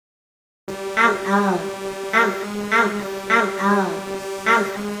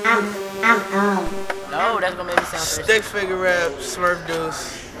No, that's gonna make me sound crazy. StickFigure rap, Smurf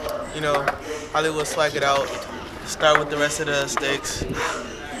Deuce, you know, Hollywood swag it out. Start with the rest of the sticks.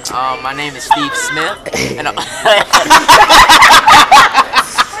 My name is Steve Smith. And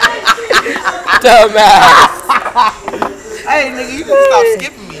Dumbass. Hey, nigga, you can stop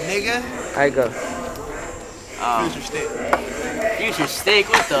skipping me, nigga. I go. Future stick. Future Stick,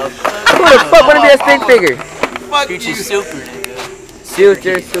 what the fuck? Who the fuck wanna be a stick figure? Fuck Future you. Super, nigga.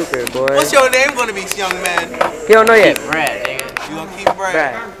 Future Super, boy. What's your name gonna be, young man? He don't know yet. Keep Brad, nigga. You gonna keep Brad?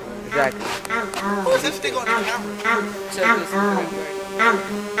 Right. Exactly. Who's that stick on the camera?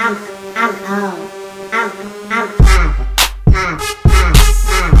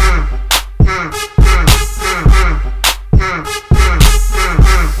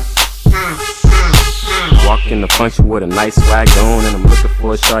 Walk in the function with a nice swag on, and I'm looking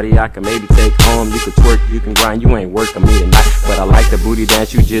for a shorty I can maybe take home. You can twerk, you can grind, you ain't working me tonight, but I like the booty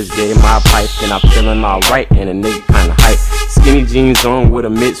dance you just gave my pipe, and I'm feeling alright, and a nigga kinda hype. Skinny jeans on with a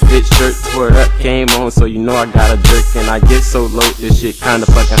misfit shirt, tore it up, came on, so you know I got a jerk, and I get so low, this shit kinda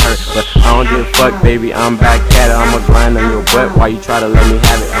fucking hurt, but I don't give a fuck, baby, I'm back at it, I'ma grind on your butt, while you try to let me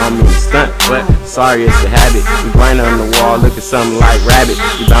have it, I don't mean to stunt, but sorry, it's a habit, we grind on the wall, looking something like rabbit,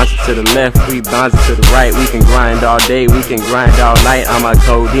 we bounce it to the left, we bounce it to the right, we can grind all day, we can grind all night, I'm a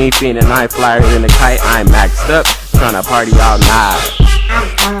codeine fiend and I fly in the kite, I'm maxed up, tryna party all night.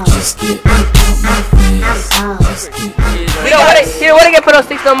 Just get up on my face. Just get up. He don't wanna get put on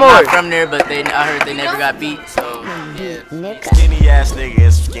sticks no more. Not from there, but I heard they never got beat, so yeah. Skinny ass nigga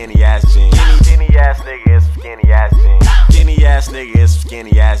is skinny ass jeans. Skinny ass nigga is skinny ass jeans. Skinny ass nigga is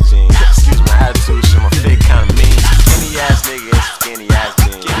skinny ass jeans. Excuse my attitude, shit, my fit kinda mean. Skinny ass nigga is skinny ass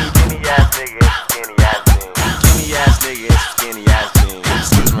jeans. Skinny ass nigga is skinny ass jeans. Skinny ass nigga is skinny ass jeans.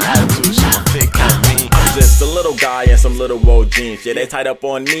 Excuse my attitude, shit, my fit kinda mean. I'm just a little guy in some little woe jeans. Yeah, they tied up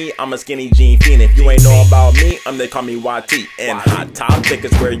on me, I'm a skinny jean fiend. If you ain't know about me, they call me YT. And Hot Topic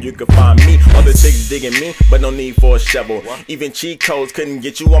is where you can find me. Other chicks digging me, but no need for a shovel. Even cheat codes couldn't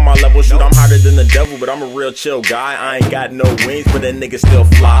get you on my level. Shoot, I'm harder than the devil, but I'm a real chill guy. I ain't got no wings, but that nigga still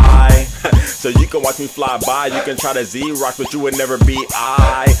fly. So you can watch me fly by. You can try to Z-rock, but you would never be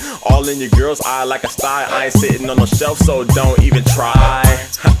I. All in your girl's eye like a sty. I ain't sitting on no shelf, so don't even try.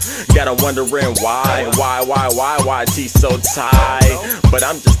 Gotta wondering why YT so tight. But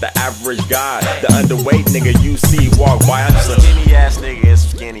I'm just the average guy, the underweight nigga you see walk by. I'm just a skinny ass nigga is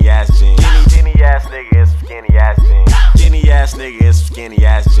skinny ass jeans. Skinny ass nigga is skinny ass jeans. Skinny ass nigga is skinny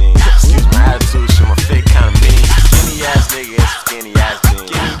ass jeans. Excuse my attitude, shit, my fit kinda mean. Skinny ass nigga is skinny ass jeans.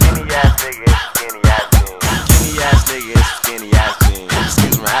 Skinny ass nigga is skinny ass jeans. Skinny ass nigga is skinny ass jeans.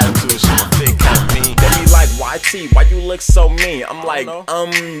 Excuse my attitude, shit, my fit kinda mean. They be like, YT, why you look so mean? I'm like,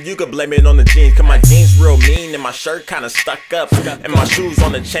 you could blame it on the jeans, cause my jeans real mean and my shirt kinda stuck up, and my shoes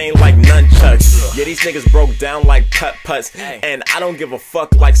on the chain like nunchucks. Yeah, these niggas broke down like putt-putts, and I don't give a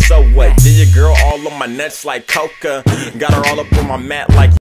fuck like so what. Did your girl all on my nuts like coca? Got her all up on my mat like